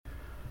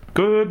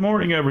Good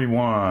morning,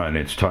 everyone.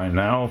 It's time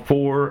now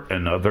for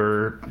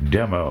another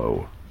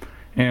demo.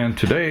 And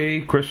today,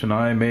 Chris and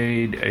I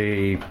made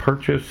a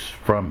purchase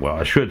from, well,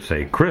 I should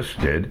say Chris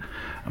did.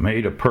 I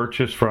made a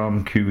purchase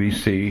from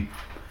QVC.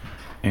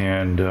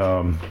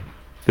 And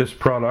this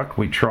product,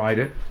 we tried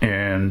it,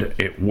 and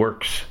it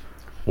works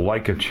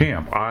like a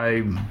champ.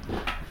 I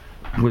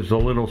was a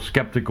little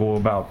skeptical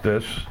about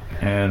this,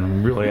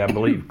 and really I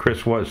believe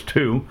Chris was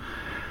too.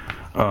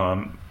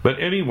 But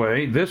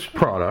anyway, this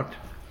product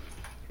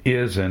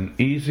is an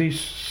Easy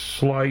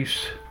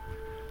Slice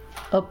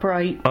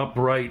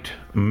upright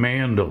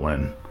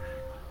mandolin.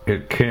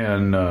 It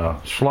can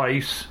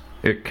slice,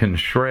 it can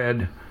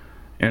shred,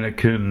 and it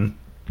can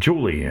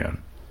julienne.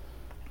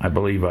 I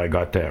believe I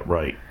got that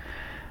right.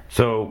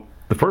 So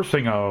the first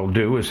thing I'll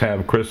do is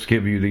have Chris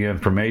give you the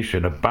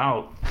information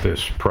about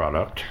this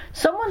product.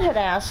 Someone had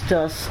asked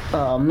us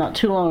not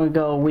too long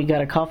ago, we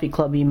got a coffee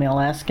club email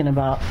asking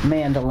about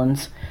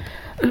mandolins.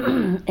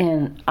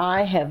 And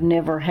I have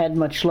never had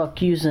much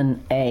luck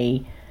using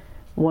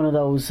one of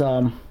those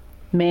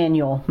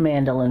manual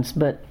mandolins.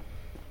 But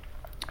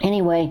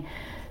anyway,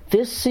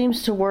 this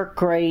seems to work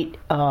great.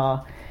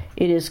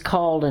 It is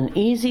called an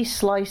Easy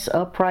Slice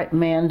Upright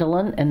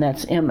Mandolin, and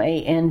that's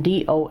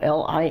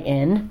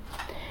MANDOLIN.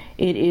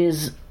 It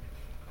is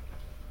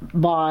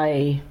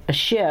by a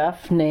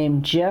chef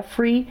named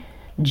Geoffrey,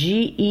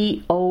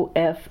 GEOFFREY,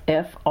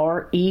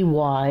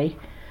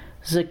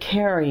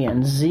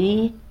 Zakarian,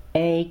 ZAKARIAN.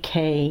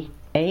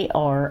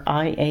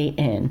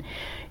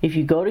 If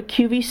you go to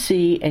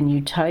QVC and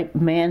you type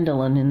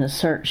mandolin in the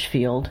search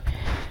field,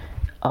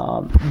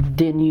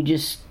 then you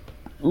just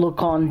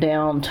look on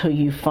down till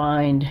you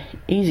find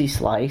Easy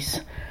Slice.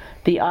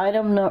 The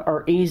item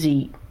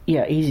Easy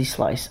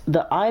Slice.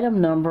 The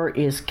item number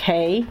is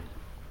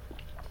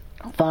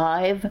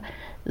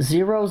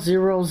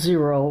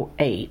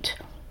K50008.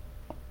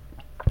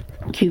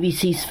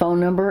 QVC's phone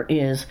number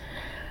is,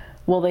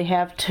 well, they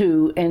have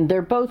two, and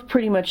they're both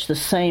pretty much the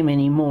same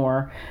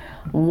anymore.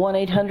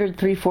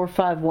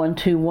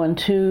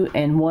 1-800-345-1212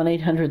 and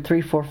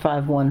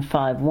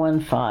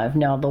 1-800-345-1515.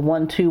 Now, the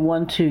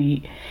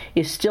 1212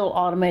 is still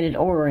automated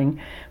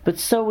ordering, but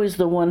so is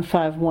the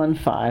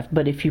 1515.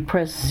 But if you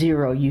press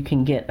 0, you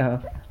can get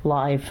a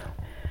live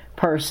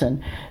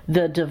person.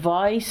 The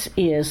device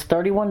is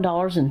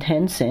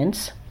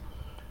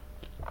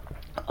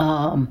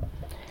 $31.10.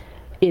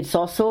 It's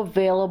also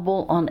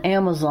available on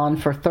Amazon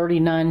for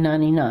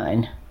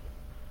 $39.99.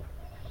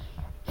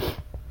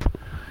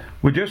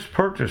 We just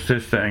purchased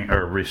this thing,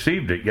 or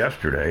received it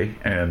yesterday,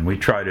 and we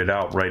tried it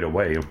out right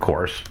away, of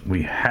course.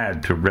 We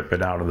had to rip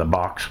it out of the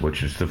box,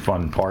 which is the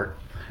fun part.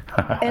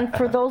 And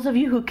for those of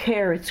you who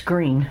care, it's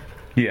green.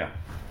 Yeah.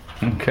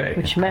 Okay.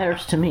 Which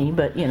matters to me,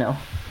 but you know.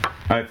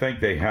 I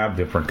think they have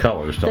different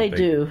colors, don't they? They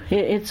do.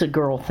 It's a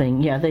girl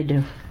thing. Yeah, they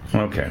do.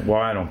 Okay. Well,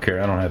 I don't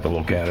care. I don't have to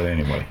look at it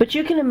anyway. But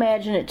you can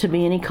imagine it to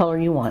be any color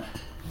you want.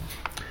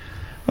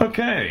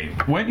 Okay.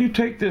 When you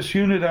take this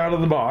unit out of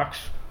the box,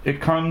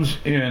 it comes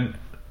in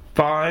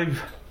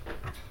 5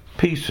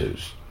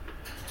 pieces.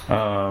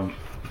 I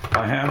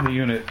have the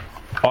unit,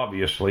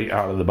 obviously,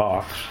 out of the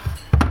box.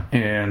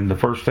 And the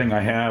first thing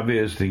I have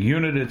is the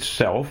unit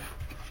itself.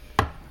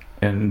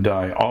 And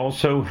I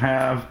also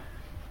have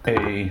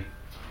a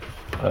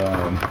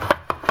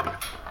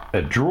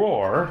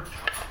drawer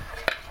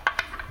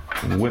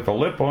with a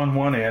lip on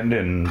one end,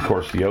 and of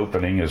course the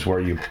opening is where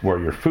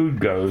your food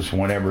goes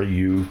whenever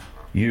you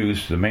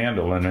use the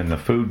mandolin, and the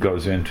food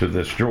goes into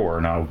this drawer,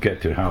 and I'll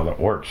get to how that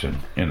works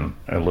in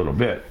a little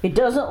bit. It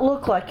doesn't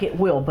look like it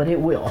will, but it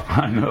will.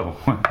 I know.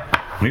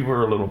 We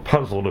were a little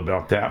puzzled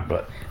about that,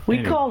 but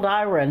we called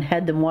Ira and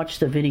had them watch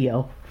the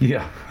video.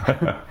 Yeah.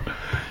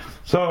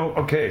 So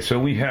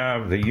we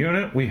have the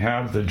unit, we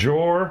have the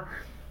drawer,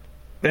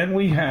 then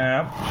we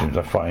have, as soon as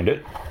I find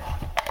it,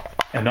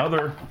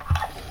 another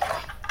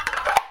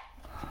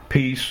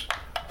piece.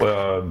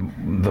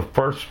 The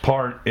first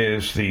part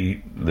is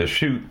the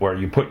chute where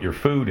you put your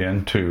food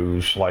in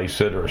to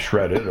slice it or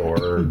shred it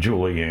or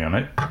julienne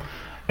it.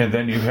 And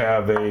then you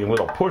have a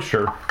little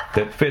pusher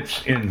that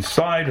fits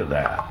inside of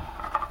that.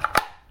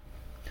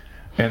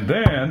 And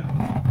then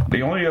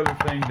the only other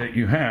thing that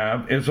you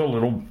have is a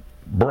little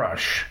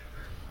brush.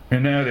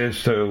 And that is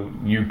so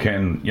you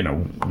can,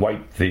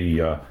 wipe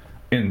the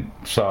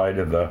inside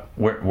of the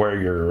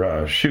where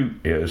your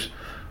chute is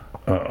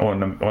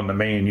on the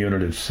main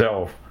unit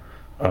itself.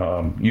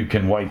 You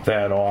can wipe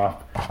that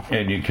off,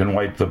 and you can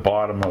wipe the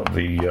bottom of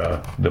the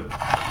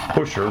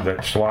pusher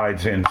that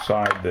slides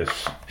inside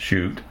this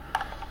chute.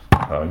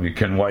 You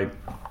can wipe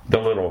the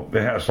little.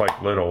 It has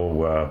like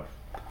little.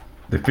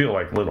 They feel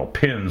like little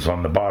pins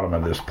on the bottom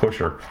of this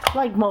pusher.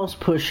 Like most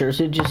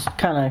pushers, it just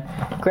kind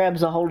of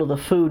grabs a hold of the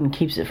food and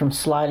keeps it from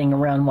sliding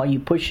around while you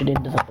push it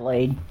into the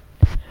blade.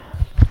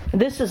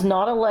 This is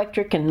not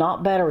electric and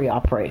not battery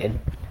operated.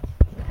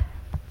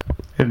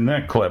 Isn't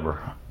that clever?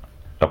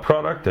 A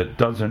product that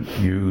doesn't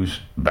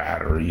use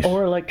batteries.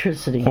 Or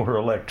electricity.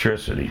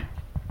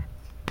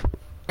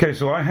 Okay,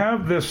 so I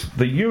have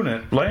the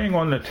unit laying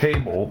on the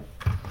table,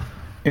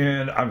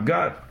 and I've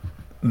got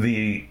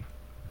the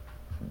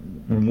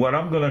what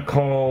I'm going to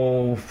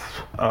call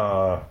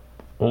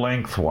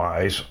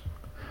lengthwise,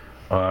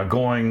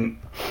 going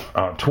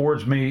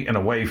towards me and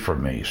away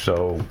from me.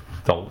 So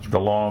the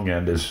long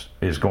end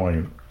is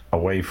going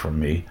away from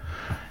me,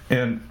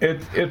 and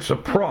it's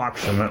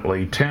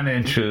approximately 10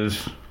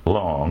 inches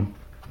long,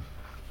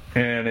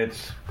 and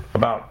it's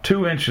about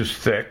 2 inches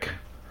thick,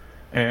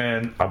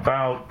 and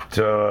about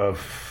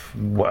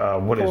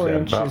what is 4 that?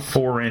 inches. About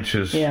 4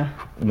 inches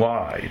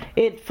wide.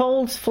 It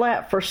folds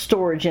flat for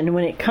storage, and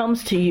when it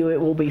comes to you, it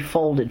will be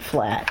folded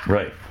flat.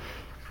 Right.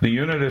 The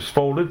unit is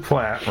folded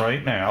flat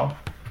right now,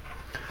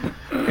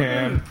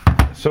 and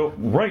so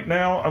right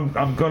now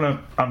I'm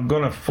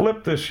gonna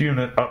flip this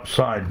unit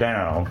upside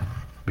down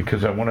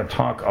because I want to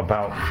talk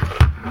about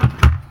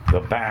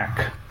the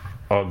back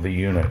of the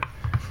unit.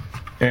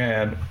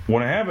 And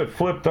when I have it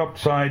flipped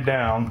upside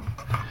down,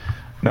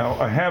 now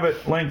I have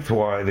it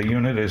lengthwise. The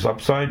unit is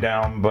upside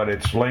down, but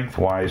it's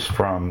lengthwise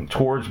from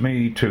towards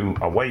me to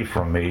away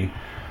from me,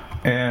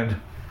 and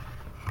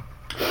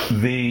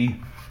the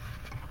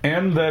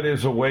end that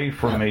is away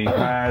from me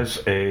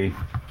has a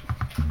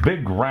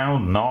big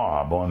round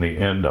knob on the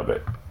end of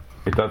it.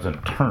 It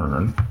doesn't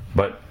turn,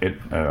 but it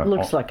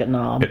Looks like a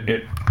knob.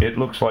 It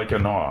looks like a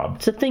knob.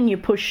 It's a thing you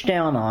push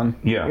down on.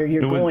 Yeah, Or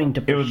you're going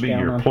to push down on. It would be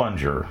your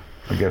plunger,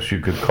 I guess you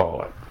could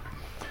call it.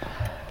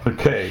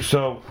 Okay,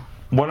 so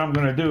what I'm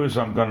going to do is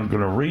I'm going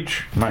to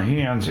reach my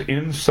hands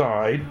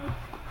inside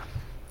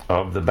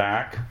of the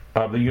back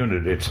of the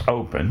unit. It's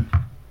open,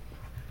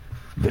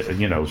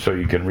 so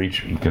you can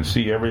reach, you can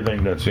see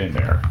everything that's in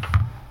there.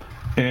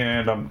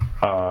 And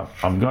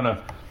I'm going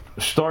to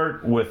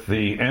start with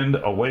the end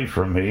away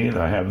from me.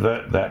 I have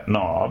that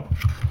knob,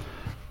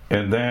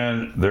 and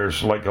then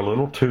there's like a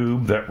little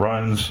tube that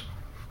runs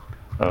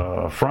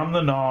from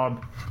the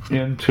knob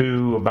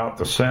into about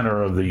the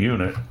center of the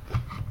unit.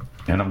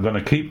 And I'm going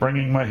to keep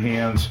bringing my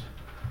hands.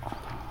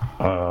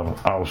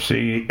 I'll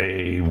see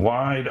a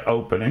wide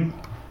opening,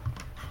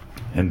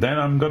 and then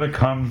I'm going to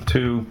come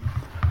to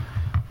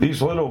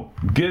these little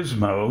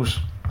gizmos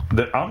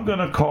that I'm going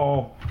to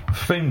call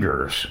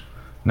fingers.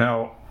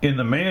 Now, in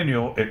the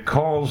manual, it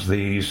calls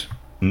these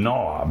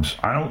knobs.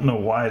 I don't know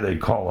why they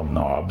call them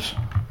knobs.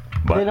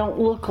 But they don't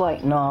look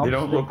like knobs. They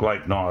don't look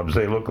like knobs.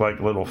 They look like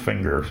little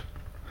fingers.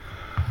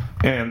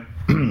 And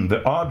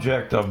the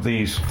object of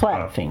these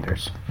flat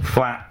fingers,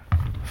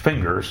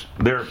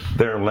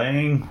 they're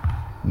laying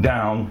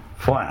down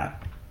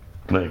flat,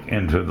 like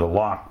into the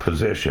lock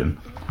position,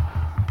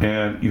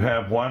 and you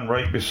have one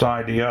right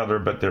beside the other,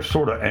 but they're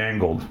sort of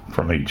angled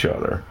from each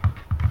other.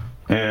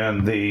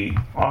 And the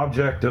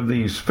object of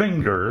these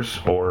fingers,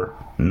 or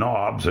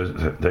knobs as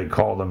they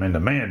call them in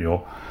the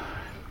manual,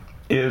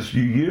 is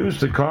you use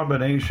the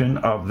combination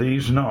of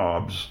these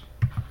knobs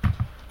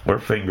or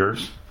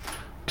fingers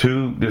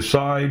to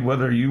decide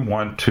whether you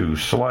want to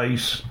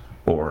slice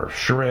or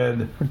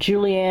shred, or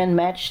julienne,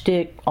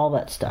 matchstick, all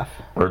that stuff,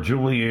 or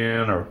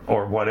julienne,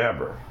 or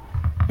whatever.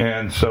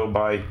 And so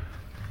by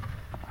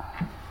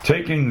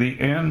taking the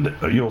end,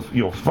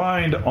 you'll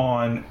find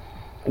on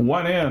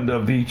one end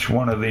of each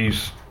one of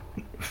these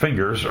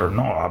fingers or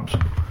knobs,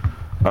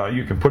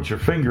 you can put your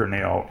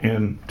fingernail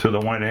into the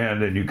one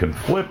end, and you can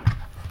flip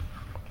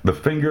the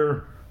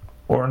finger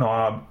or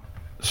knob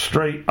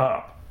straight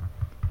up.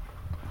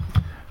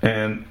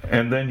 And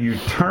then you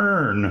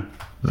turn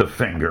the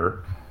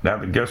finger. Now,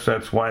 I guess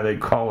that's why they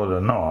call it a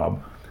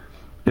knob.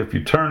 If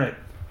you turn it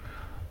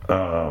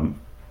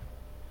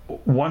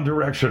one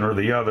direction or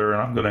the other,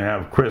 and I'm going to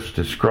have Chris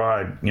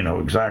describe,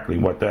 exactly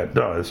what that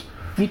does.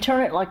 You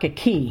turn it like a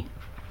key.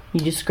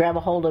 You just grab a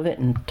hold of it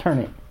and turn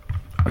it.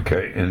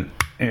 Okay,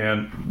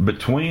 and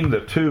between the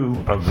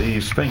two of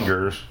these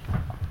fingers,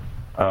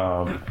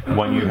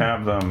 when you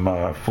have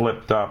them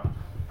flipped up,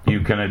 you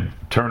can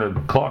turn it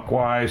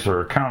clockwise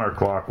or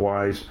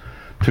counterclockwise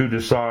to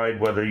decide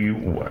whether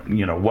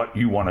what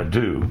you want to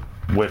do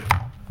with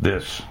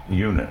this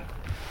unit.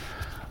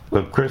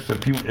 Look, Chris,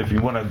 if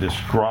you want to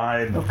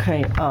describe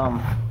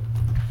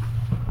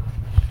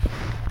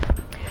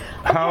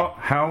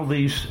how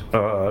these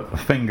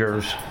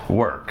fingers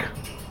work.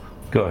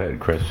 Go ahead,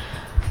 Chris.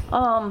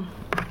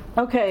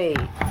 Okay,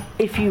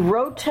 if you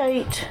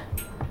rotate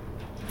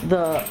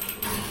the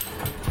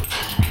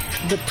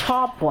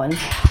top one,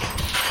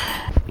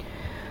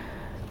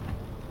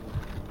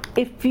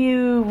 if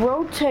you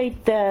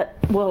rotate that,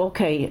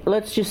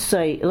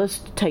 let's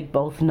take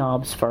both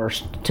knobs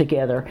first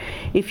together.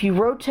 If you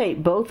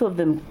rotate both of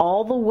them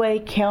all the way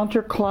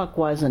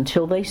counterclockwise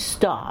until they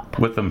stop.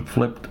 With them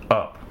flipped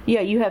up.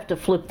 Yeah, you have to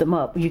flip them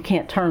up. You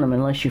can't turn them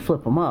unless you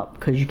flip them up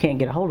because you can't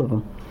get a hold of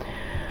them.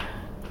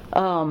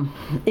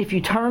 If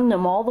you turn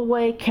them all the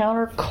way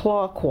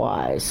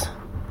counterclockwise,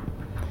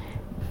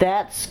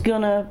 that's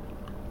gonna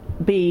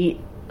be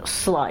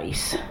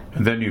slice.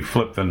 And then you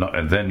flip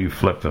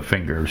the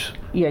fingers.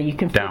 Yeah, you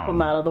can flip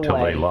them out of the way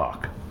till they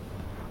lock.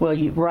 Well,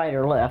 you right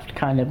or left,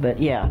 kind of, but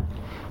yeah.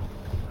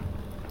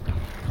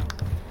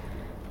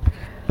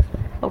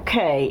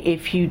 Okay,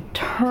 if you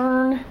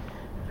turn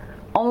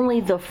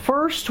only the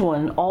first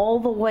one all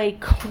the way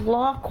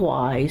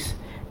clockwise,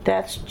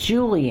 that's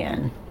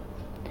julienne.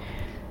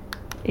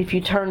 If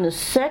you turn the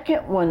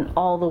second one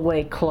all the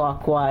way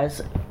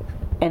clockwise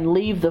and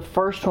leave the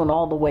first one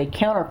all the way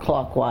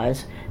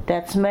counterclockwise,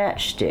 that's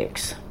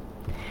matchsticks.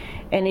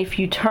 And if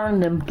you turn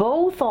them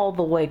both all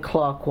the way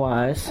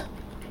clockwise,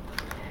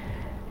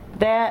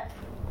 that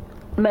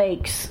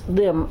makes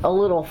them a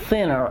little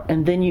thinner,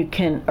 and then you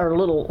can, or a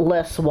little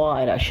less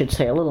wide, I should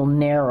say, a little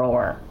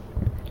narrower.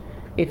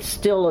 It's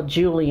still a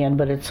julienne,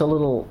 but it's a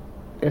little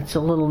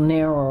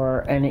narrower,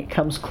 and it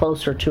comes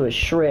closer to a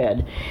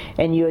shred.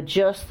 And you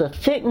adjust the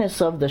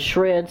thickness of the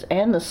shreds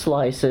and the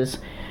slices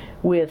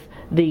with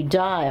the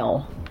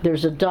dial.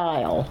 There's a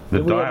dial.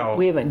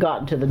 We haven't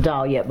gotten to the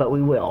dial yet, but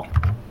we will.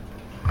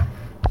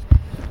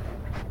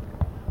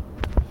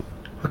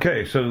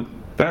 Okay, so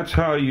that's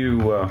how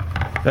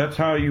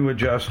you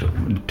adjust,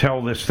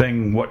 tell this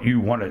thing what you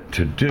want it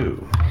to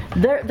do.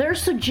 Their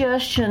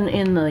suggestion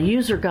in the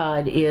user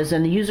guide is,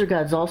 and the user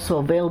guide is also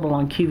available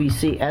on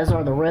QVC, as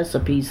are the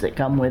recipes that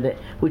come with it,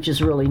 which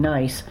is really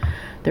nice.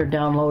 They're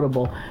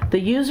downloadable. The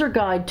user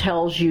guide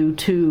tells you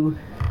to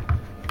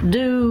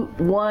do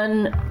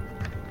one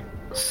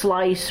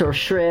slice or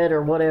shred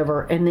or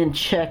whatever, and then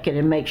check it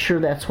and make sure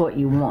that's what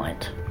you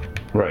want.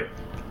 Right.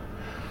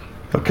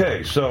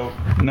 Okay, so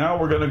now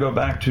we're going to go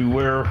back to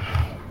where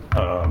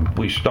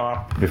we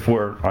stopped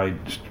before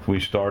we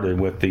started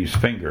with these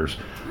fingers,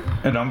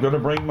 and I'm going to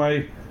bring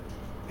my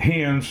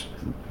hands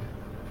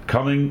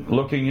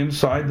looking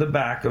inside the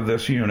back of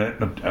this unit,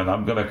 and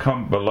I'm going to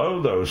come below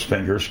those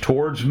fingers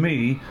towards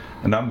me,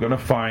 and I'm going to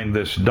find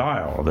this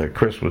dial that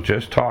Chris was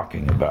just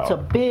talking about. It's a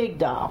big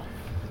dial.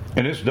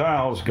 And this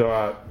dial's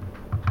got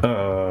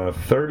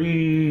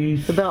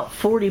 30... About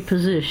 40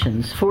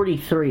 positions.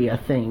 43, I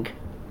think,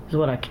 is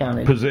what I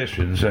counted.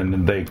 Positions,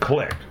 and they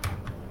click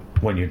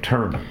when you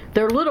turn them.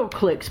 They're little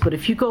clicks, but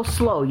if you go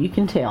slow, you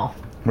can tell.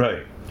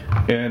 Right.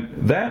 And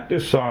that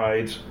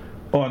decides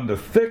on the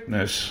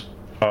thickness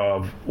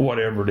of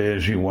whatever it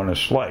is you want to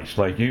slice.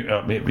 Like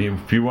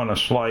if you want to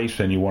slice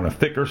and you want a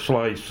thicker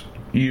slice,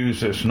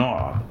 use this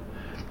knob.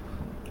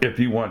 If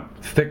you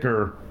want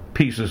thicker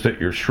pieces that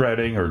you're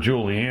shredding or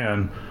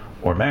julienne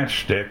or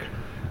matchstick,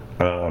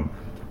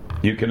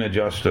 you can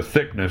adjust the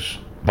thickness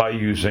by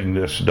using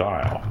this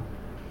dial.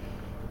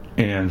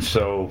 And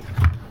so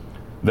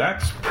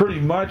that's pretty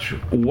much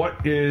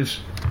what is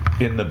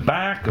in the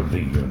back of the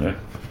unit.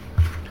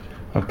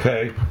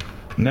 Okay,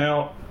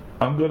 now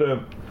I'm going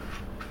to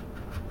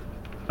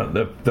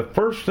the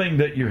first thing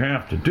that you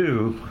have to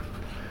do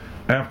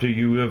after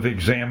you have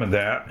examined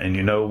that and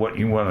you know what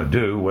you want to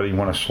do, whether you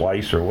want to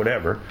slice or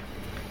whatever,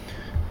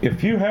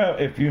 if you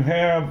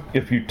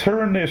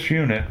turn this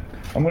unit,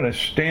 I'm going to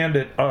stand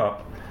it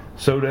up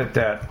so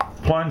that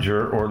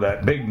plunger or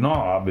that big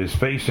knob is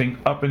facing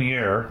up in the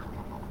air,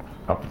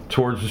 up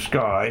towards the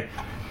sky,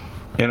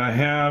 and I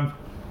have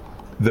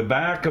the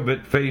back of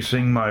it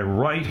facing my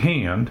right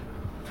hand,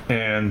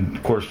 and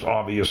of course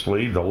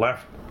obviously the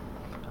left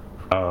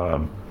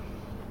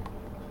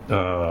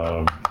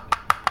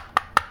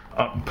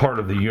part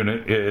of the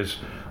unit is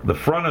the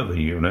front of the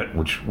unit,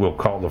 which we'll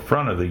call the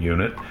front of the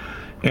unit.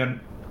 And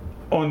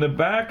on the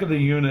back of the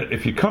unit,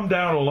 if you come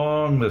down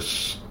along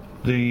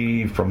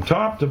from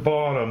top to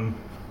bottom,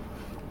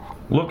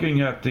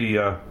 looking at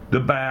the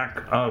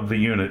back of the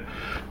unit,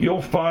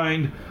 you'll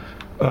find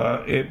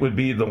it would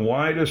be the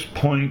widest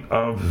point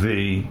of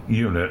the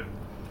unit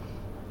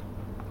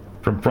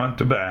from front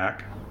to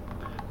back,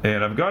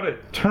 and I've got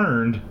it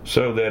turned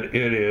so that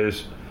it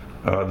is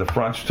the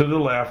front's to the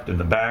left and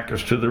the back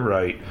is to the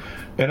right.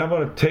 And I'm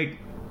going to take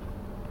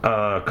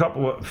a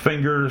couple of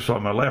fingers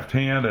on my left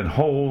hand and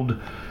hold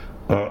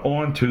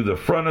onto the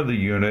front of the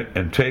unit,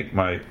 and take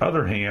my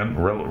other hand,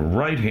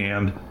 right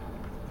hand,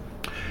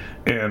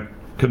 and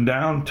come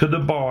down to the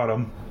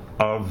bottom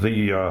of the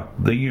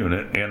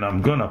unit, and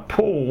I'm going to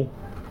pull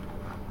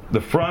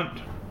the front.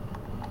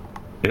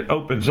 It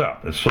opens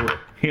up. It sort of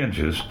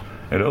hinges.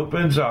 It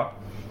opens up,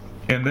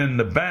 and then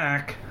the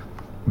back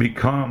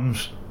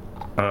becomes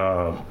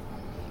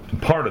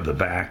part of the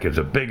back is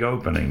a big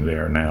opening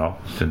there now,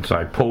 since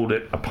I pulled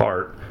it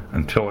apart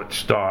until it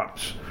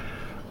stops.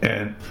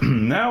 And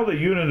now the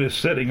unit is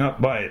sitting up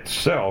by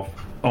itself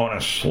on a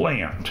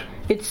slant.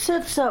 It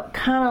sits up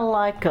kind of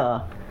like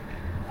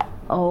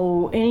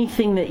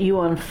anything that you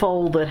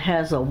unfold that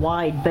has a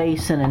wide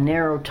base and a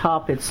narrow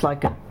top. It's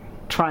like a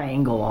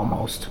triangle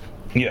almost.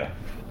 Yeah.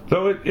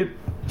 So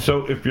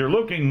so if you're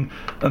looking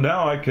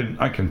now, I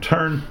can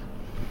turn.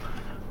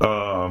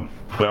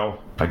 Well,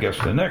 I guess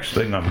the next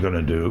thing I'm going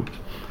to do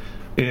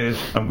is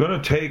I'm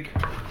going to take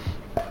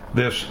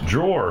this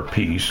drawer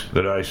piece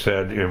that I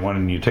said,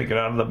 when you take it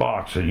out of the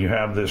box and you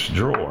have this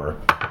drawer,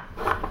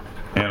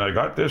 and I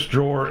got this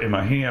drawer in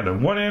my hand,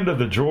 and one end of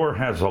the drawer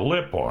has a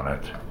lip on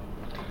it.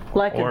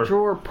 Like a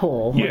drawer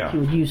pull, like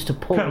you would use to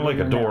pull. Kind of like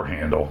a door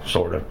handle,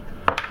 sort of.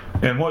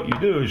 And what you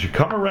do is you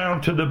come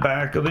around to the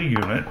back of the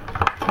unit,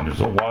 and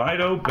there's a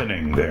wide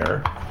opening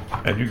there,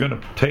 and you're going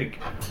to take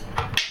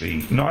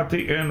not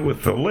the end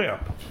with the lip,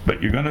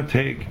 but you're going to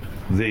take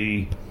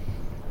the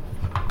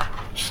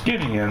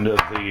skinny end of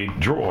the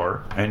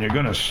drawer and you're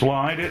going to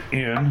slide it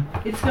in.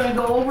 It's going to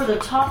go over the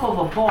top of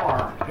a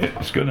bar.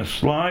 It's going to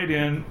slide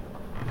in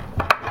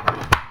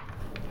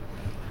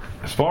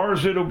as far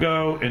as it'll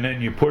go, and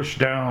then you push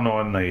down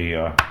on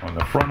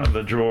the front of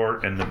the drawer,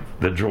 and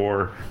the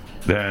drawer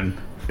then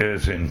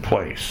is in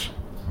place.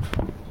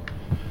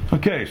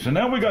 Okay, so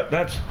now we got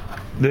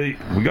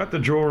the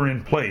drawer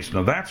in place.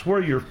 Now that's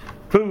where your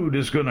food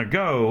is going to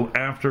go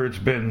after it's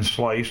been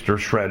sliced or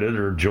shredded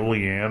or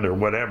julienne or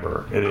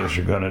whatever it is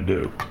you're going to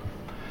do.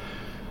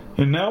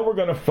 And now we're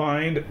going to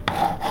find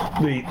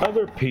the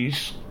other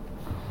piece,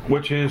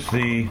 which is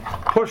the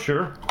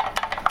pusher.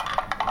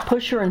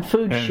 Pusher and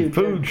food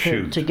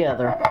chute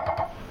together.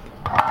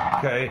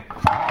 Okay,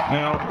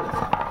 now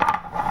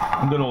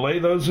I'm going to lay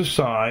those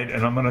aside,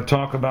 and I'm going to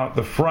talk about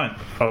the front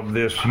of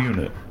this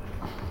unit.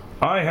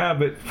 I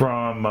have it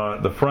from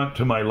the front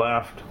to my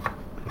left,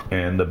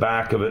 and the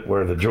back of it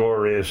where the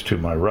drawer is to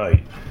my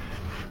right.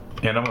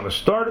 And I'm going to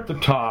start at the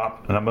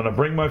top, and I'm going to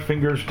bring my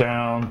fingers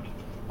down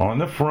on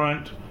the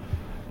front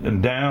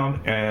and down,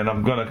 and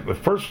I'm going to,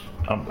 first,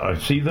 I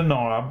see the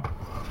knob.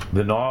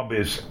 The knob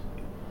is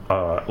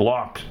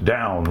locked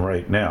down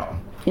right now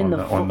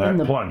on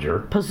that plunger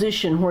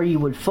position where you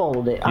would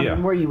fold it. I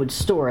mean, where you would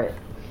store it.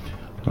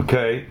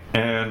 Okay,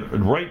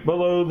 and right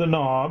below the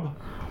knob,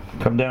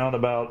 come down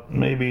about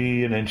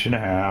maybe 1.5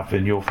 inches,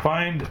 and you'll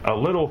find a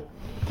little.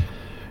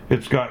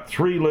 It's got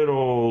 3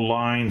 little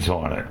lines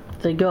on it.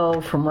 They go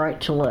from right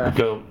to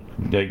left.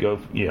 They go.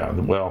 Yeah.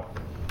 Well.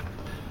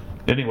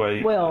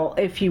 Anyway. Well,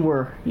 if you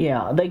were,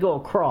 they go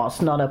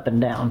across, not up and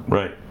down.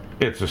 Right.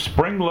 It's a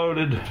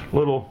spring-loaded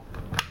little.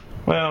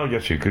 Well, I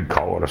guess you could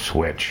call it a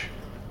switch,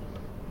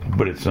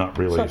 but it's not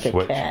really it's like a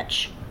switch. A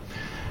catch.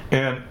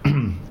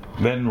 And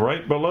then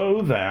right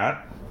below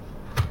that,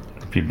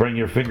 if you bring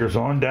your fingers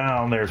on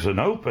down, there's an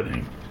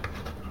opening.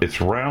 It's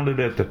rounded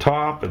at the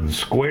top and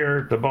square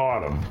at the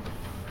bottom,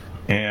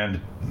 and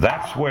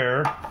that's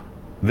where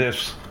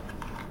this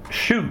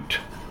chute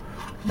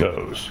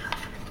goes.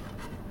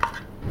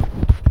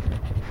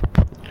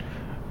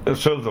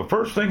 So the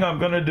first thing I'm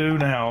going to do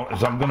now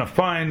is I'm going to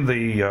find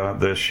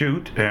the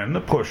chute and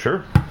the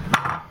pusher,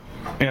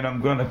 and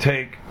I'm going to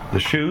take the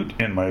chute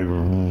in my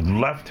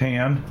left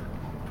hand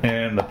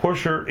and the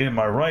pusher in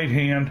my right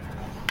hand,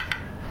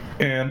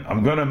 and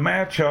I'm going to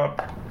match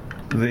up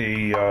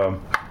the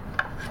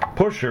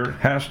pusher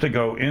has to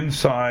go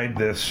inside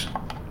this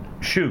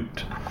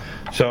chute.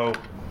 So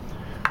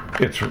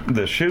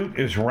the chute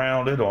is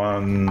rounded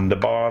on the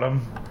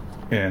bottom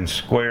and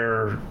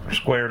squared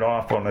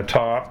off on the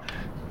top.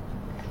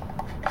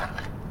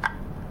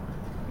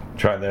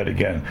 Try that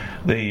again.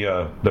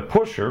 The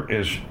pusher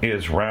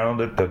is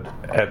round at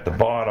the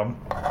bottom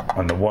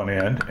on the one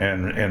end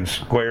and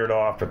squared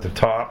off at the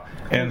top,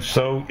 and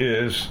so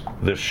is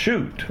the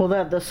chute. Well,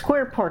 the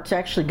square part's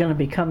actually going to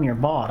become your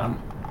bottom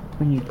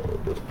when you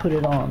put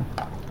it on.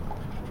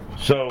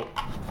 So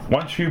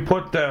once you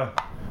put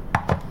that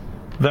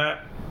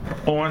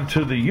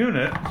onto the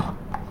unit,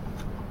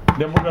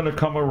 then we're going to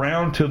come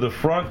around to the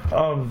front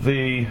of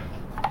the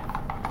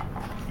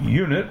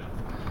unit.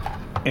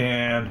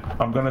 And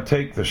I'm going to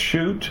take the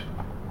chute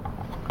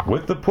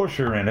with the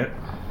pusher in it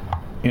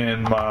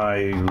in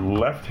my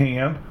left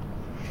hand,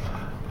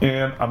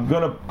 and I'm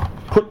going to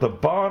put the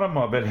bottom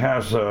of it,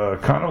 has a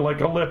kind of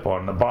like a lip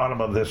on the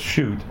bottom of this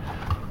chute,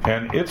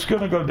 and it's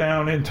going to go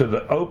down into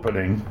the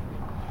opening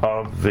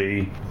of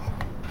the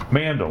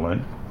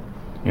mandolin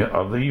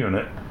of the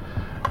unit,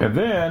 and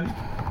then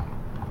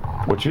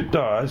which it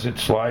does, it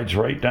slides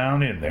right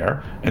down in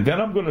there. And then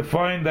I'm going to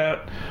find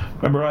that,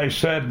 remember I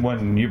said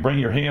when you bring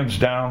your hands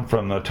down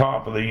from the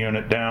top of the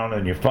unit down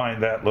and you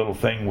find that little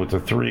thing with the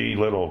 3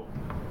 little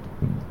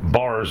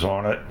bars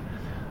on it,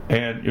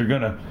 and you're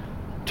going to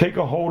take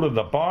a hold of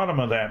the bottom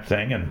of that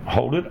thing and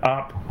hold it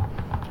up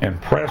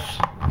and press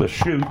the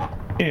chute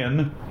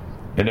in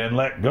and then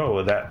let go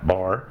of that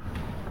bar.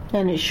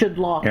 And it should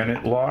lock. And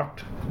it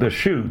locked the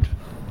chute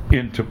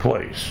into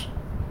place.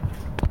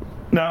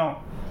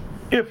 Now,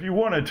 if you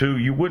wanted to,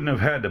 you wouldn't have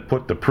had to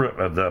put the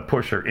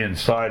pusher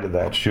inside of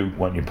that chute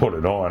when you put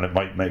it on. It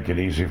might make it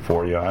easier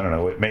for you. I don't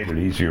know. It made it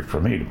easier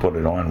for me to put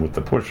it on with the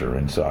pusher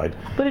inside.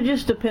 But it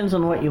just depends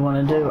on what you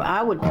want to do.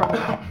 I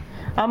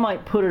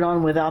might put it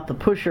on without the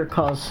pusher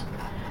because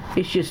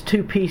it's just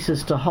 2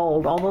 pieces to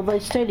hold, although they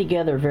stay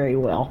together very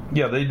well.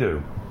 Yeah, they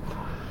do.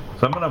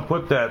 So I'm going to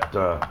put that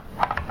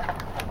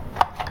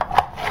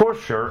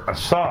pusher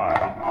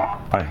aside.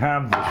 I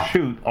have the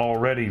chute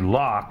already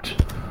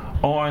locked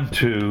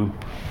onto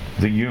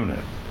the unit.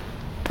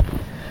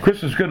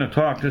 Chris is going to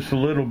talk just a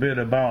little bit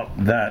about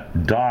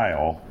that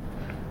dial,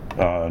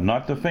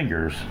 not the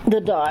fingers. The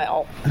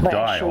dial. The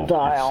actual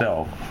dial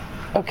itself.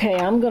 Okay,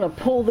 I'm going to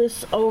pull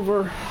this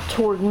over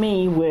toward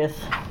me with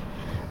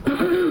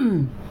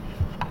the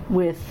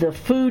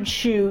food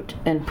chute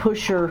and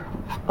pusher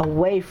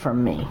away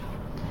from me.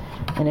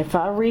 And if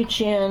I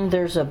reach in,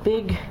 there's a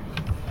big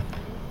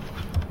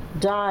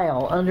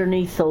dial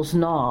underneath those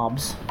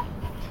knobs.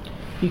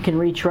 You can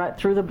reach right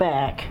through the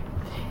back,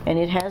 and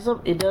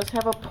it does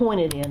have a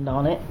pointed end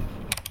on it.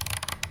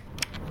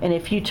 And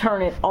if you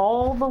turn it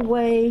all the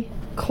way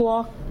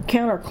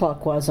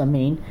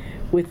counterclockwise,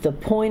 with the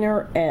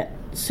pointer at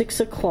 6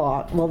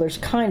 o'clock, well, there's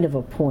kind of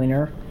a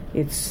pointer.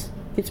 It's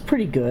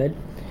pretty good,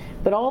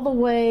 but all the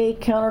way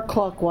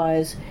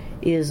counterclockwise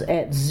is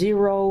at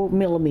 0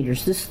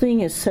 millimeters. This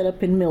thing is set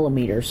up in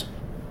millimeters.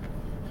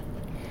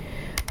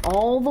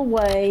 All the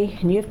way,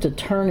 and you have to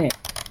turn it.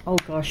 Oh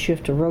gosh, you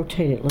have to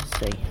rotate it. Let's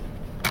see.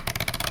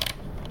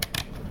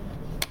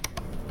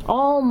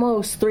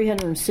 Almost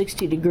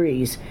 360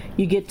 degrees.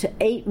 You get to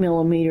 8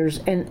 millimeters,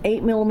 and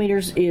 8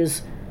 millimeters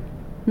is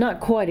not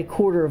quite a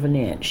quarter of an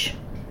inch.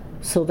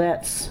 So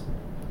that's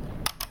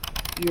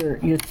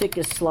your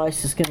thickest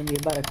slice is going to be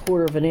about a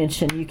quarter of an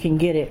inch, and you can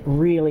get it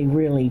really,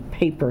 really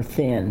paper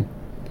thin.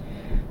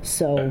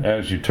 So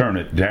as you turn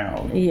it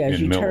down, yeah,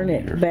 as you turn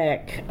it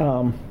back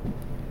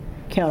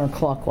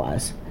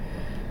counterclockwise.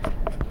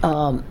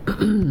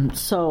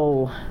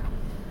 So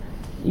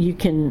you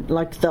can,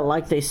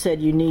 like they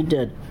said, you need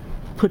to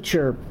put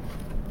your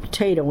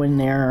potato in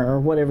there or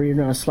whatever you're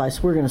going to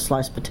slice. We're going to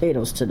slice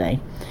potatoes today.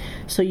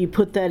 So you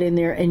put that in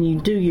there and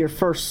you do your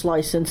first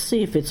slice and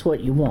see if it's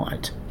what you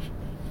want.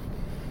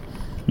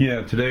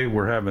 Yeah, today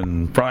we're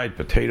having fried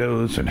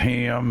potatoes and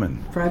ham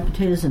and fried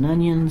potatoes and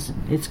onions.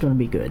 It's going to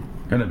be good.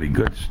 Going to be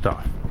good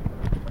stuff.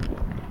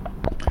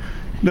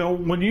 Now,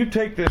 when you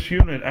take this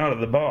unit out of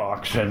the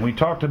box, and we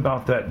talked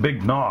about that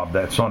big knob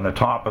that's on the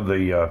top of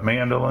the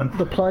mandolin.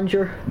 The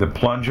plunger. The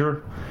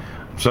plunger.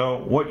 So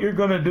what you're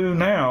going to do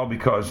now,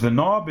 because the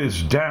knob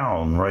is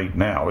down right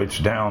now, it's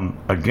down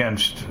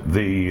against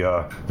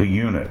the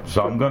unit.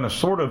 So I'm going to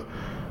sort of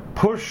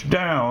push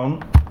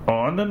down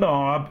on the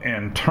knob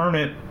and turn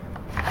it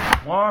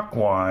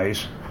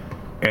clockwise,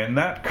 and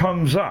that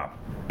comes up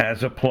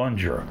as a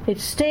plunger. It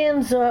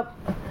stands up.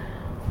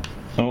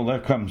 Oh,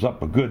 that comes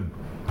up a good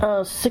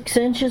 6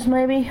 inches,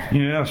 maybe.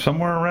 Yeah,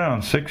 somewhere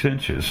around 6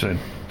 inches, and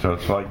so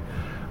it's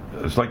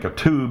like a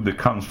tube that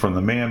comes from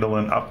the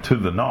mandolin up to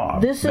the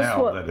knob. This is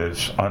now that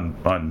is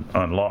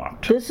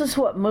unlocked. This is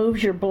what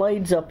moves your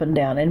blades up and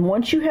down. And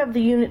once you have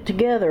the unit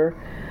together,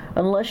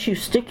 unless you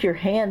stick your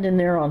hand in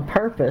there on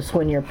purpose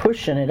when you're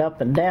pushing it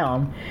up and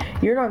down,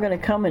 you're not going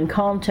to come in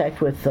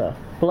contact with the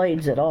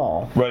blades at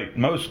all. Right.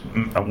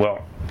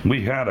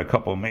 We had a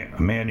couple of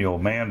manual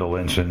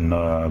mandolins, and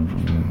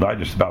I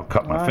just about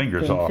cut my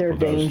fingers off. They're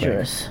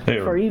dangerous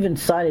for even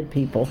sighted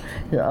people.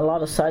 A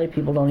lot of sighted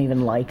people don't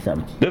even like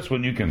them. This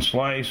one you can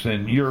slice,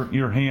 and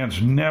your hands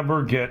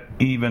never get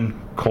even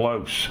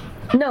close.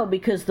 No,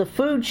 because the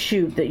food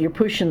chute that you're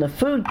pushing the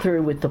food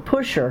through with the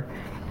pusher,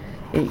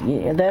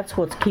 that's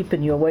what's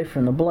keeping you away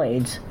from the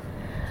blades.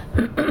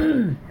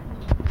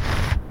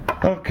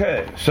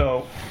 Okay,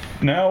 so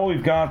now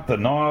we've got the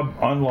knob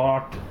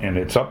unlocked, and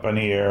it's up in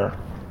the air.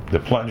 The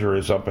plunger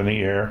is up in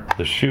the air.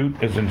 The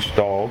chute is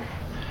installed.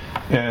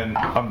 And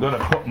I'm going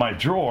to put my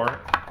drawer,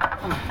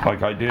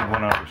 like I did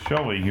when I was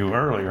showing you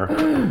earlier,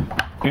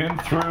 in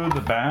through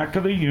the back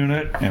of the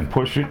unit and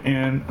push it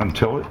in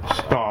until it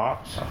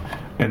stops.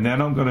 And then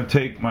I'm going to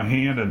take my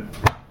hand and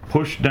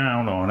push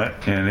down on it,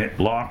 and it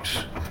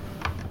locks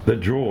the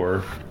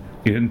drawer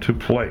into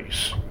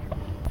place.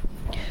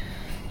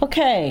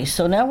 Okay,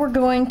 so now we're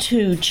going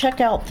to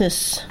check out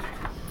this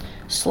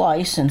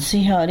slice and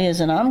see how it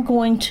is, and I'm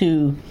going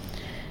to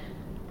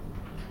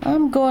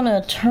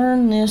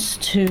turn this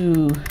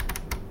to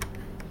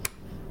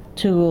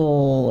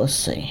let's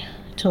see,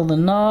 till the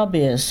knob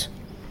is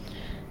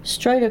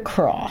straight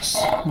across,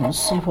 and let's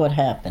see what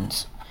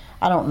happens.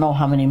 I don't know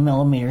how many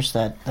millimeters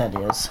that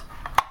is.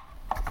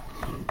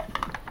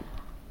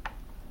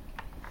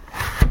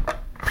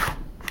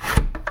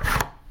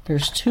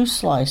 There's 2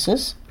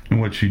 slices. And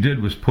what she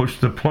did was push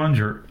the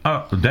plunger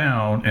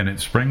down, and it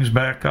springs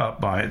back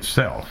up by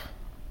itself.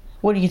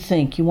 What do you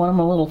think? You want them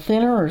a little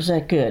thinner, or is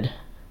that good?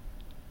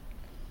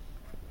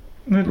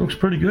 It looks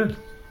pretty good.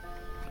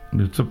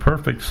 It's a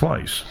perfect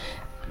slice.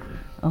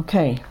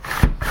 Okay.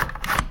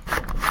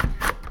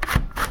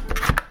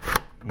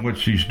 What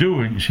she's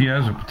doing, she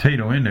has a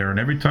potato in there, and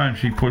every time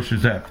she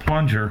pushes that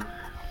plunger,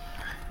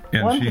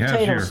 and one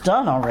potato's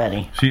done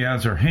already. She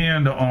has her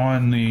hand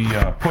on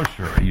the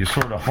pusher. You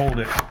sort of hold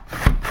it,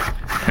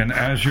 and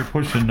as you're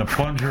pushing the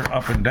plunger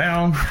up and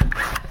down,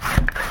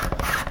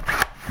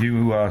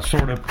 you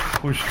sort of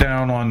push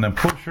down on the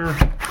pusher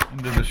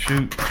into the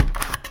chute.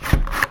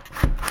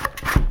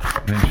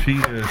 And she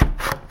is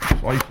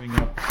slicing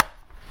up.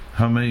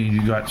 How many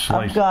you got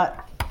sliced? I've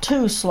got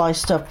 2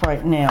 sliced up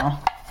right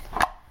now.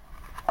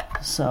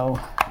 So.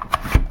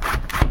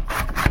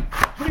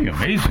 Pretty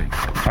amazing.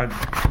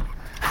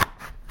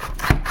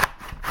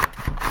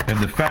 And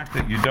the fact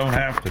that you don't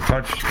have to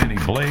touch any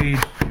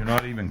blades, you're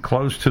not even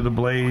close to the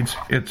blades,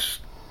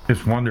 it's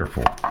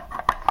wonderful.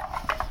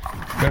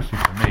 Especially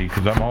for me,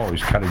 because I'm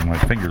always cutting my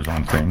fingers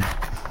on things.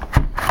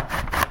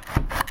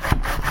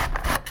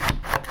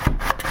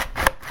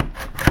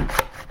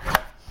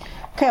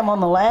 Okay, I'm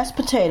on the last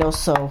potato,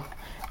 so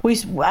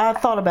I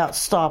thought about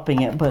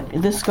stopping it, but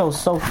this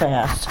goes so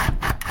fast.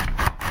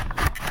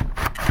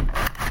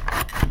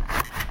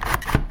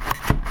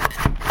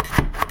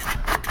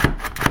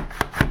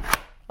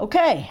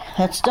 Okay,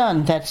 that's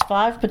done. That's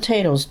 5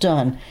 potatoes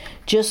done.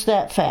 Just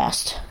that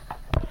fast.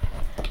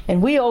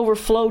 And we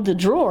overflowed the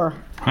drawer.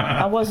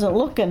 I wasn't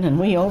looking, and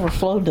we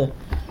overflowed the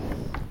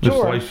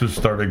drawer. The slices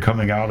started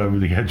coming out over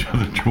the edge of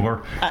the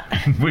drawer.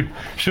 We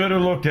should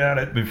have looked at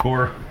it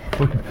before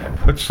we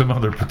put some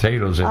other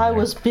potatoes in there. I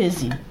was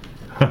busy.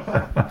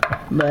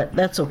 But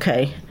that's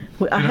okay.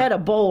 I had a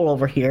bowl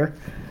over here.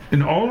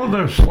 And all of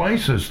those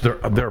slices,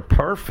 they're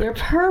perfect. They're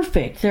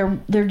perfect.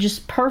 They're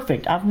just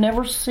perfect. I've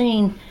never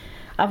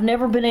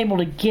been able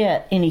to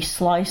get any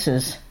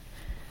slices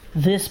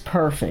this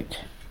perfect.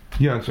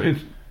 Yeah,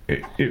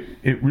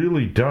 it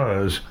really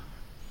does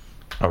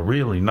a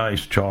really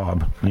nice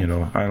job. You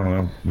know, I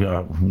don't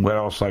know what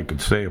else I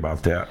could say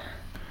about that.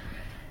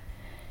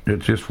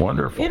 It's just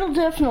wonderful. It'll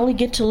definitely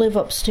get to live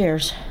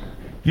upstairs.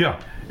 Yeah,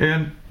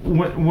 and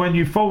when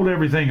you fold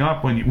everything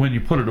up, when you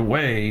put it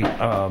away,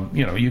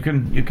 you know, you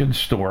can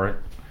store it,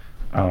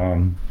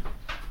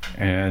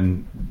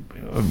 and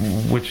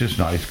which is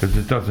nice because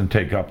it doesn't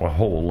take up a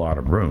whole lot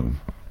of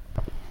room.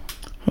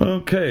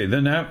 Okay,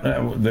 then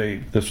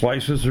the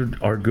slices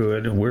are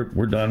good, and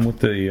we're done with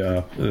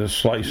the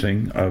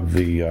slicing of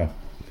the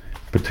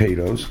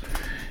potatoes,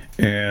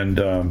 and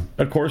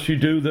of course you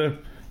do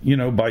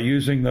by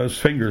using those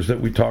fingers that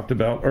we talked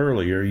about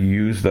earlier. You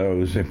use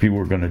those if you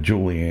were going to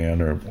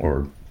julienne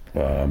or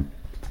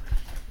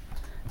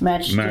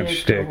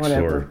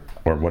matchsticks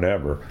or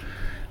whatever,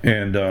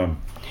 and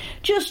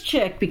just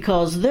check,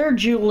 because their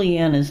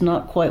julienne is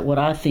not quite what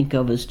I think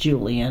of as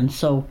julienne.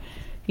 So,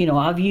 you know,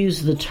 I've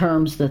used the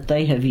terms that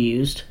they have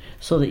used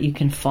so that you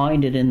can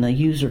find it in the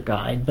user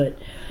guide. But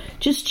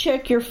just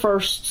check your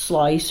first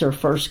slice or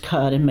first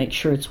cut and make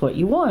sure it's what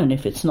you want. And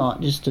if it's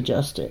not, just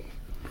adjust it.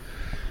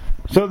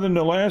 So then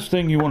the last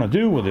thing you want to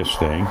do with this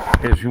thing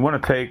is you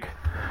want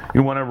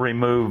to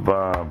remove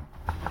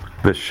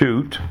the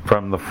chute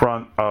from the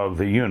front of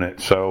the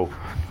unit. So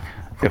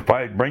if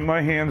I bring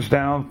my hands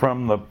down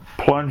from the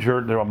plunger,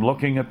 I'm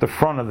looking at the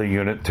front of the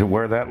unit to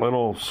where that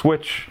little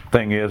switch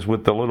thing is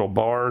with the little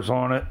bars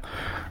on it.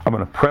 I'm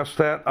going to press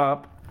that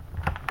up,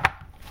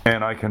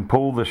 and I can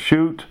pull the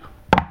chute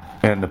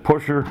and the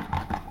pusher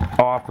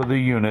off of the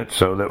unit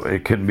so that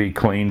it can be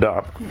cleaned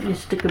up. You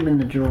stick them in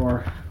the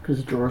drawer, because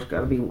the drawer's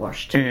got to be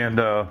washed. And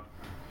the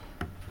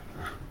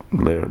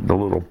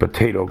little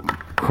potato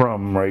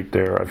crumb right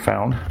there I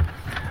found.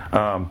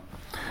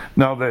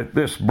 Now that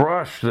this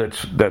brush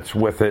that's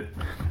with it,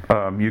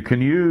 you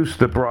can use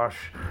the brush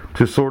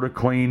to sort of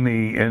clean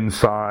the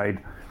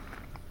inside.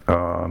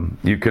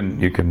 You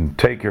can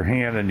take your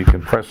hand and you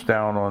can press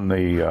down on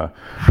the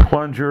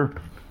plunger,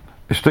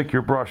 stick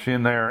your brush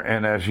in there,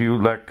 and as you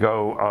let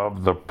go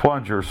of the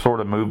plunger, sort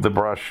of move the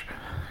brush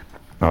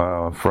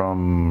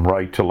from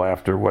right to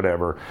left or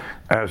whatever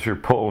as you're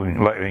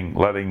pulling,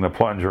 letting the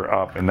plunger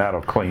up, and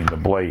that'll clean the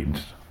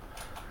blades.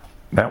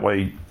 That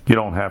way you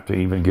don't have to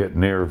even get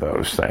near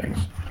those things.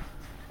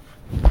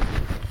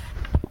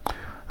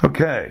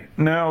 Okay,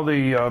 now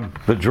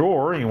the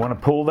drawer, you want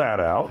to pull that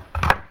out,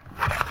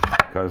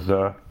 because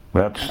that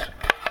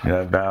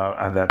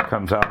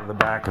comes out of the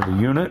back of the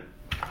unit.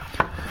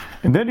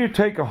 And then you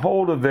take a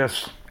hold of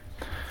this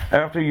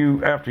after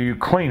you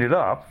clean it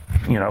up,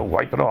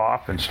 wipe it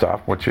off and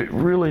stuff, which it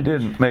really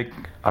didn't make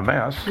a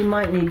mess. You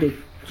might need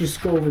to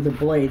just go over the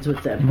blades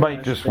with that brush. You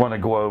might just want to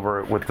go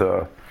over it with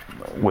the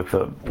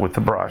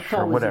brush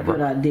or whatever.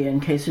 It's a good idea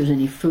in case there's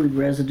any food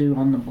residue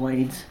on the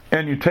blades.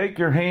 And you take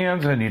your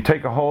hands and you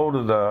take a hold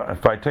of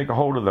if I take a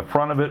hold of the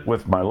front of it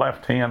with my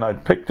left hand,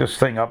 I'd pick this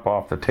thing up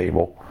off the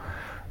table,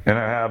 and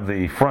I have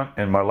the front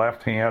in my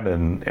left hand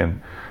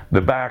and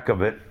the back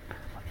of it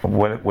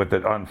with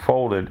it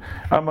unfolded.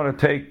 I'm going to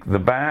take the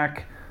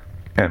back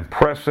and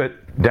press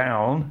it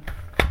down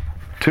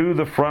to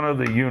the front of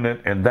the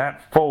unit, and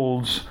that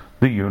folds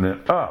the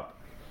unit up.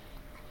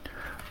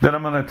 Then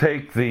I'm going to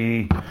take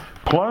the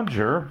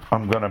plunger,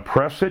 I'm going to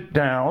press it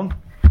down,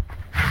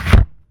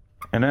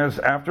 and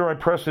after I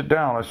press it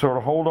down, I sort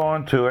of hold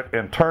on to it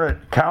and turn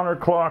it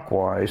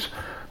counterclockwise,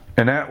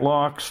 and that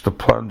locks the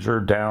plunger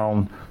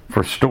down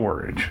for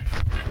storage.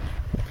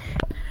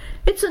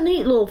 It's a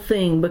neat little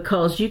thing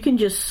because you can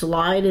just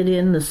slide it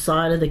in the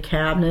side of the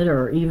cabinet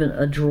or even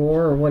a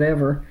drawer or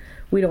whatever.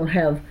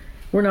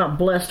 We're not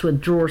blessed with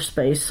drawer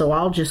space, so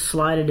I'll just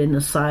slide it in the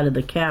side of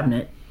the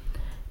cabinet,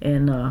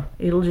 and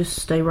it'll just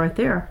stay right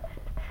there.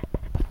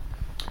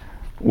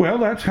 Well,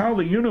 that's how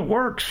the unit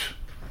works.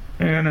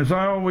 And as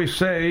I always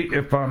say,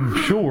 if I'm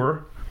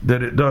sure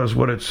that it does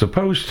what it's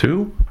supposed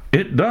to,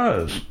 it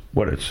does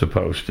what it's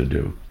supposed to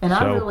do. And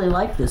I really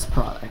like this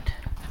product.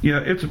 Yeah,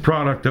 it's a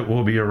product that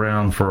will be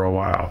around for a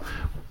while.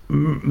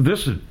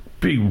 This would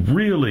be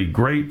really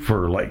great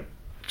for like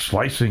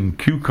slicing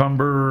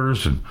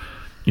cucumbers and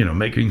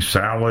making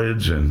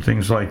salads and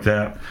things like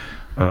that.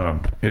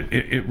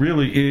 It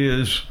really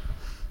is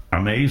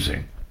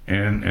amazing,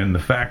 and the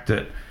fact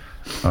that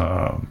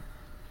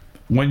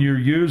when you're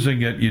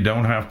using it, you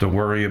don't have to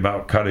worry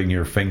about cutting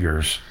your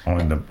fingers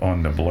on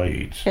the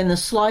blades. And the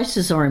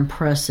slices are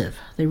impressive.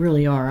 They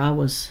really are. I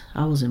was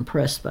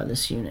impressed by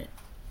this unit.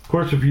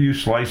 course, if you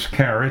slice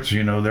carrots,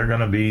 they're going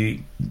to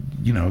be,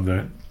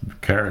 the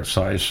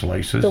carrot-sized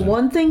slices. The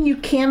one thing you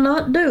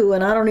cannot do,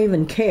 and I don't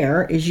even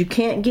care, is you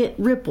can't get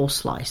ripple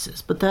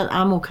slices. But that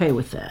I'm okay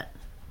with that.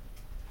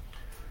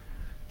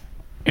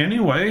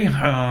 Anyway,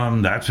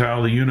 that's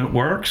how the unit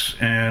works.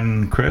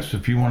 And Chris,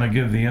 if you want to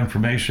give the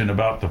information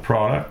about the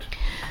product.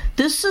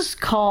 This is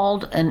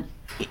called an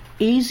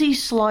Easy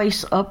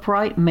Slice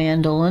Upright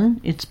Mandolin.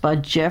 It's by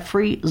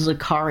Jeffrey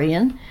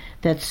Zakarian.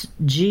 That's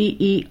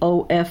Geoffrey.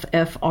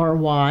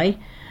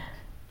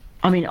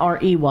 I mean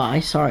R-E-Y,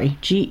 sorry.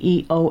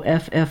 Geoffrey.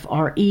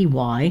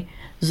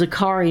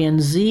 Zakarian,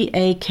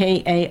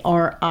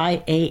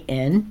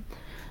 Zakarian.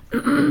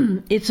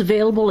 It's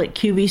available at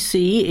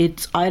QVC.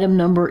 Its item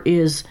number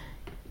is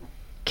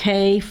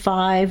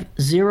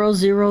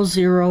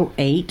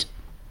K50008.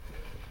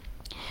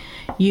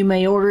 You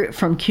may order it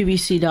from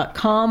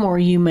QVC.com, or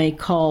you may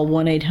call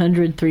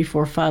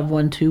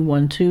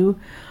 1-800-345-1212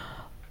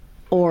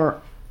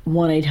 or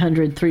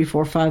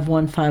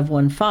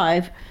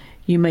 1-800-345-1515.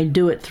 You may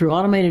do it through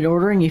automated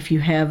ordering if you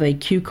have a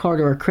Q card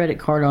or a credit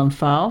card on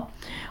file,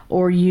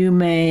 or you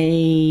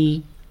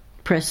may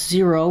press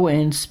 0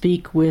 and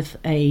speak with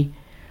a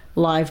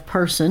live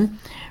person.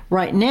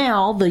 Right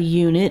now, the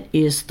unit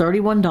is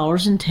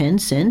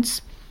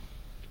 $31.10.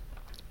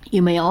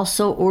 You may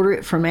also order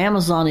it from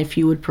Amazon if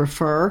you would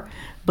prefer,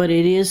 but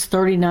it is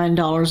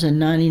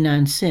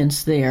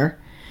 $39.99 there.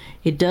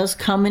 It does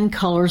come in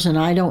colors, and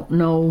I don't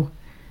know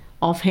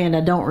offhand,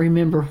 I don't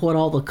remember what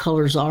all the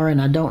colors are, and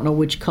I don't know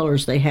which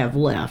colors they have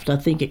left. I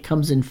think it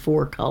comes in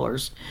 4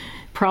 colors.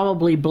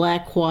 Probably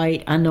black,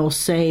 white, I know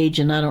sage,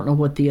 and I don't know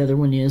what the other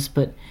one is,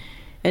 but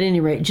at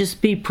any rate,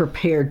 just be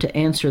prepared to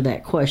answer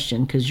that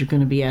question, because you're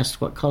going to be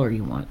asked what color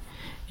you want.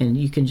 And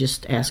you can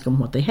just ask them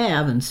what they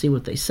have and see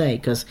what they say,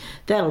 because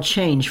that'll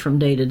change from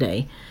day to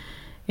day.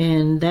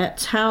 And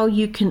that's how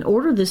you can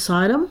order this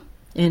item.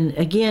 And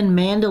again,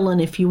 mandolin,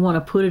 if you want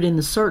to put it in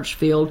the search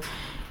field,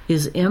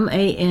 is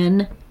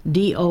Mandolin.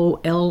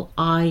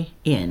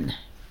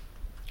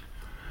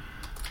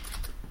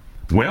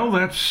 Well,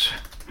 that's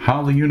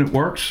how the unit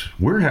works.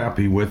 We're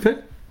happy with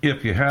it.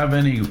 If you have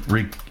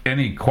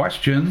any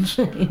questions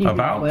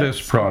about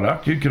this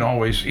product, you can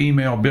always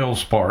email Bill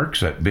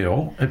Sparks at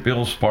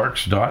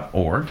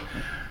bill@billsparks.org.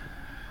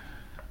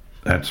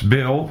 That's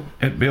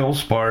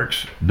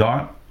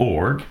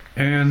bill@billsparks.org.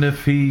 And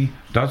if he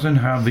doesn't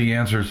have the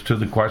answers to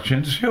the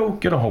questions, he'll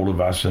get a hold of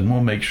us, and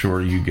we'll make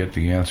sure you get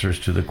the answers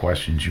to the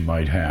questions you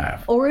might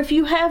have. Or if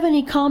you have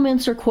any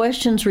comments or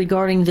questions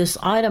regarding this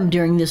item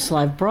during this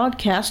live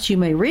broadcast, you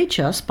may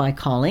reach us by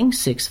calling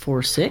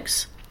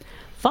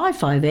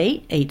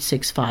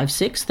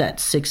 646-558-8656.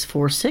 That's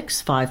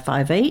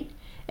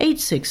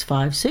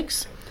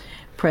 646-558-8656.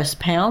 Press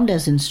pound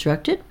as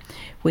instructed.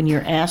 When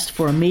you're asked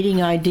for a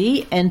meeting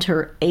ID,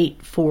 enter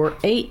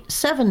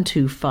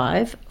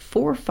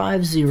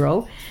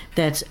 848-725-450.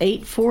 That's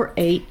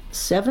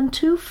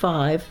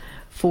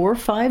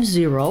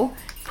 848-725-450.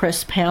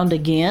 Press pound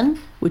again,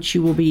 which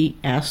you will be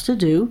asked to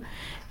do.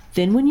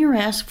 Then when you're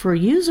asked for a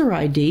user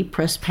ID,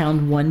 press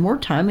pound one more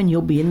time, and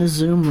you'll be in the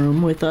Zoom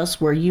room with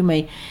us, where you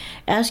may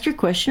ask your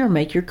question or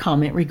make your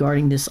comment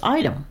regarding this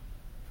item.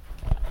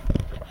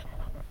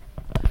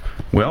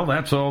 Well,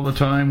 that's all the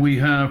time we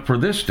have for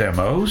this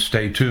demo.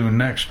 Stay tuned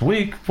next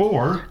week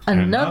for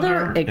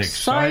another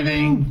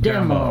exciting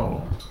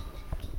demo.